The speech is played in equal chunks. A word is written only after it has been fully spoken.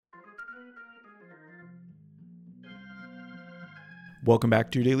Welcome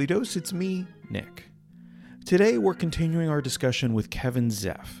back to Daily Dose. It's me, Nick. Today we're continuing our discussion with Kevin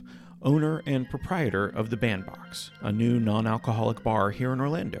Zeff, owner and proprietor of the Bandbox, a new non-alcoholic bar here in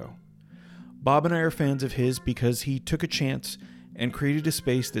Orlando. Bob and I are fans of his because he took a chance and created a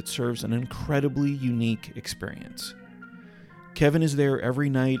space that serves an incredibly unique experience. Kevin is there every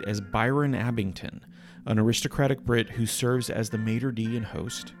night as Byron Abington, an aristocratic Brit who serves as the maitre d' and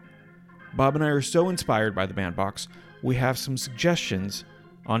host. Bob and I are so inspired by the Bandbox, we have some suggestions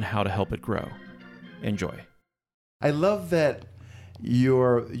on how to help it grow. Enjoy. I love that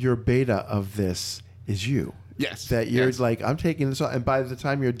your beta of this is you. Yes. That you're yes. like, I'm taking this on, and by the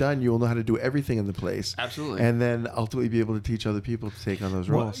time you're done, you'll know how to do everything in the place. Absolutely. And then ultimately be able to teach other people to take on those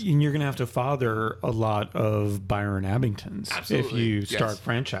roles. And you're going to have to father a lot of Byron Abingtons Absolutely. if you start Yes.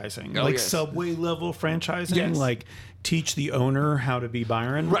 franchising. Oh, like yes. Subway level franchising, Yes. like teach the owner how to be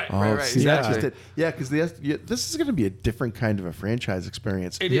Byron. Right, Oh, right, right. see, that's Exactly. just it. Yeah, because this is going to be a different kind of a franchise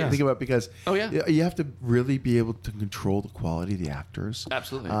experience. It is. Think about it, because Oh, yeah. you have to really be able to control the quality of the actors.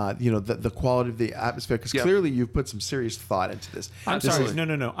 Absolutely. The quality of the atmosphere, because Yep. clearly you've put some serious thought into this. I'm This sorry. is-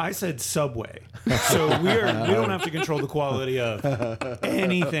 No. I said Subway. So we don't have to control the quality of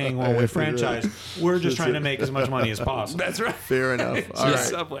anything when we franchise. We're just trying to make as much money as possible. That's right. Fair enough. All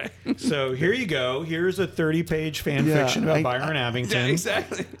Just right. Subway. So here you go. Here's a 30-page fan Yeah, fiction about I- Byron Abington. Yeah,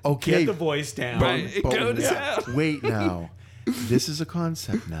 exactly. Okay. Get the voice down. Right. But Go to hell. wait now. This is a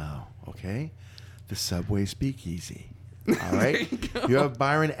concept now, okay? The Subway Speakeasy. All right? You have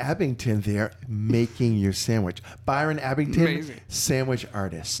Byron Abington there making your sandwich. Byron Abington, Amazing. sandwich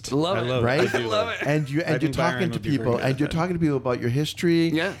artist. Love I it. love it. Right? I love it. And you're think talking Byron to would be very people, good and at you're that. talking to people about your history,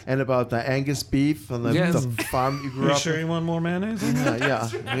 Yeah. and about the Angus beef on the, Yes. the farm you grew You up. sure you want more mayonnaise? Yeah.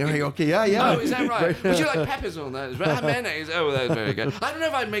 Okay. Yeah. Oh, is that right? Would you like peppers on that? Mayonnaise? Oh, that's very good. I don't know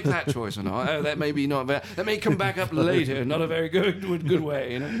if I'd make that choice or not. Oh, that may be not. That may come back up later. Not a very good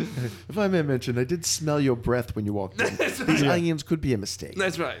way, you know. If I may mention, I did smell your breath when you walked in. These onions could be a mistake.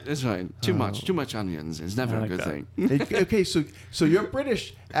 That's right. That's right. Too much onions is never like a good that. thing. Okay, so your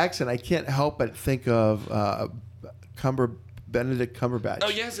British accent, I can't help but think of Benedict Cumberbatch. Oh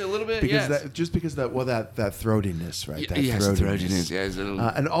yes, a little bit. Because Yes. because that throatiness, right? That Yes, throatiness. Yes. a little-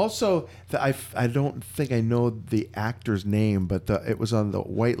 And also, I don't think I know the actor's name, but it was on the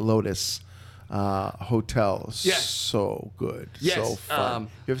White Lotus Hotel. Yes. So good. Yes, So fun.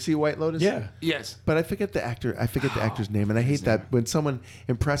 You ever see White Lotus? Yeah. Yes. But I forget the actor. I forget the actor's name, and I hate that when someone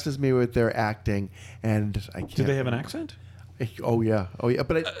impresses me with their acting, and I can't. Do they have an accent? Oh yeah.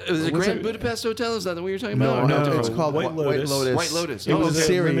 But It was the what's Grand it- Budapest Hotel. Is that what you're talking No, about? no, it's called White Lotus. White Lotus. It Oh, was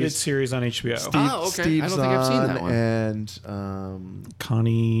okay. a limited series on HBO. Oh, okay. Steve I don't think I've seen that Zahn one. and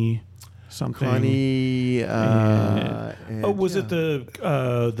Connie something. Connie. Was it the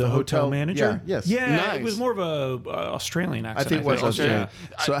hotel hotel- manager? yeah, yes. Yeah, Nice. it was more of a Australian accent. I think it was Australian.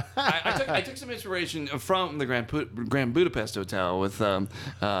 So I took some inspiration from the Grand Budapest Hotel with M.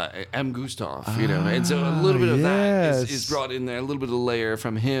 Gustav, you know, and so a little bit of that yes. is brought in there, a little bit of layer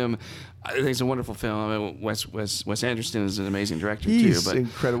from him. I think it's a wonderful film. I mean, Wes Anderson is an amazing director he's too. But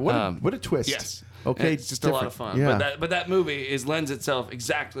incredible. What a twist. Yes. Okay, It's just a lot of different. fun. Yeah. But that movie lends itself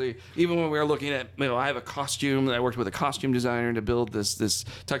exactly. Even when we were looking at, I have a costume. I worked with a costume designer to build this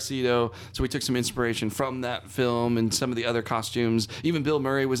tuxedo. So we took some inspiration from that film and some of the other costumes. Even Bill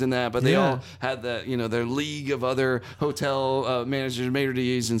Murray was in that. But they Yeah. all had their league of other hotel managers, maitre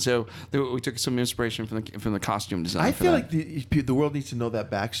d's, and so we took some inspiration from the costume design. I for feel that. like the world needs to know that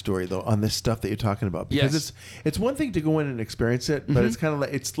backstory though on this stuff that you're talking about, because Yes. it's one thing to go in and experience it, but it's kind of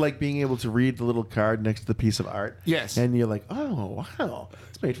like being able to read the little card next to the piece of art. Yes. And you're like, oh wow,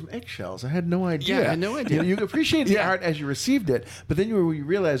 it's made from eggshells. I had no idea. Yeah, I had no idea. You appreciate the Yeah. art as you received it, but then you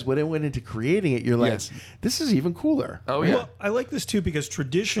realize when it went into creating it, you're like, Yes. this is even cooler. Oh yeah. Well, I like this too because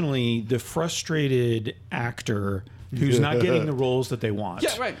traditionally the frustrated actor who's not getting the roles that they want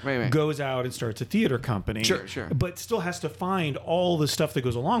Yeah, right. goes out and starts a theater company. Sure. But still has to find all the stuff that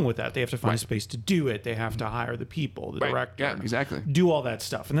goes along with that. They have to find a space to do it. They have to hire the people, the Right. director. Yeah, exactly. Do all that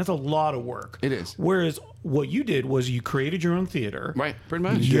stuff. And that's a lot of work. It is. Whereas what you did was you created your own theater. Right, pretty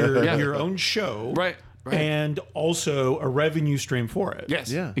much. Your own show. Right. And also a revenue stream for it. Yes.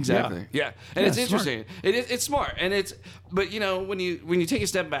 Yeah. Exactly. Yeah. And Yeah, it's smart. interesting. It's smart. And but when you take a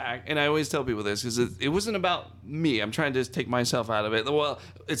step back, and I always tell people this, is it wasn't about me. I'm trying to take myself out of it. Well,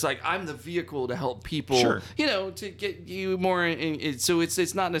 it's like I'm the vehicle to help people. Sure. To get you more. So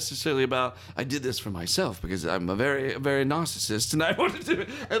it's not necessarily about I did this for myself because I'm a very very narcissist and I wanted to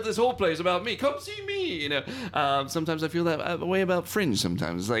have this whole place about me. Come see me. Sometimes I feel that way about Fringe.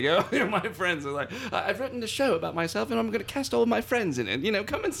 Sometimes it's like my friends are like. I've written a show about myself, and I'm going to cast all of my friends in it.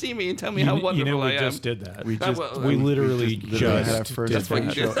 Come and see me and tell me how wonderful we I am. just did that. We just we literally had our just first did fringe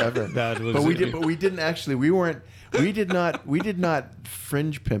that. show ever. That was but we didn't actually. We did not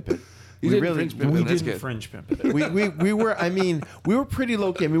fringe pimp it. You We didn't really fringe pimp We it. That's didn't good. fringe pimp it. we were pretty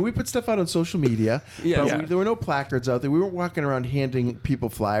low key. I mean, we put stuff out on social media, Yeah. but Yeah. there were no placards out there. We weren't walking around handing people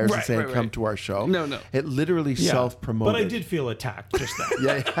flyers and Right, saying, right, "Come right. to our show." No. It literally Yeah. self-promoted. But I did feel attacked just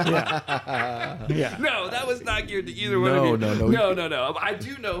then. Yeah. No, that was not geared to either one No, of you. no. No. I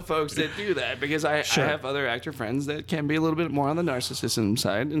do know folks that do that because I Sure. have other actor friends that can be a little bit more on the narcissism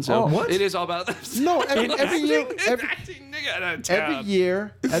side, and so Oh, what? it is all about No, every year, acting. Nigga, out of every town.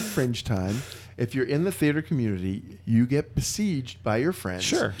 year at Fringe Time, if you're in the theater community, you get besieged by your friends.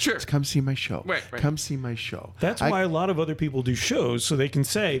 Sure. To come see my show. Right. Come see my show. That's why a lot of other people do shows, so they can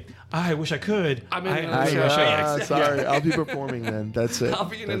say, I wish I could. I'm in another I show. wish I Yeah, could." sorry, I'll be performing then. That's it. I'll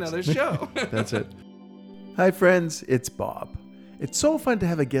be in That's- another show. That's it. Hi, friends. It's Bob. It's so fun to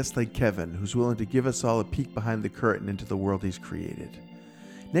have a guest like Kevin who's willing to give us all a peek behind the curtain into the world he's created.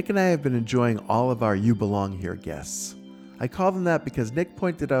 Nick and I have been enjoying all of our You Belong Here guests. I call them that because Nick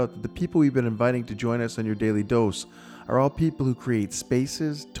pointed out that the people we've been inviting to join us on your daily dose are all people who create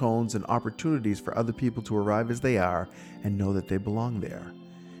spaces, tones, and opportunities for other people to arrive as they are and know that they belong there.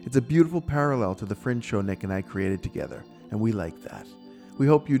 It's a beautiful parallel to the Fringe show Nick and I created together, and we like that. We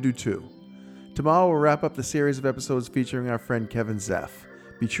hope you do too. Tomorrow we'll wrap up the series of episodes featuring our friend Kevin Zeff.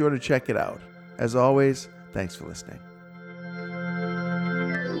 Be sure to check it out. As always, thanks for listening.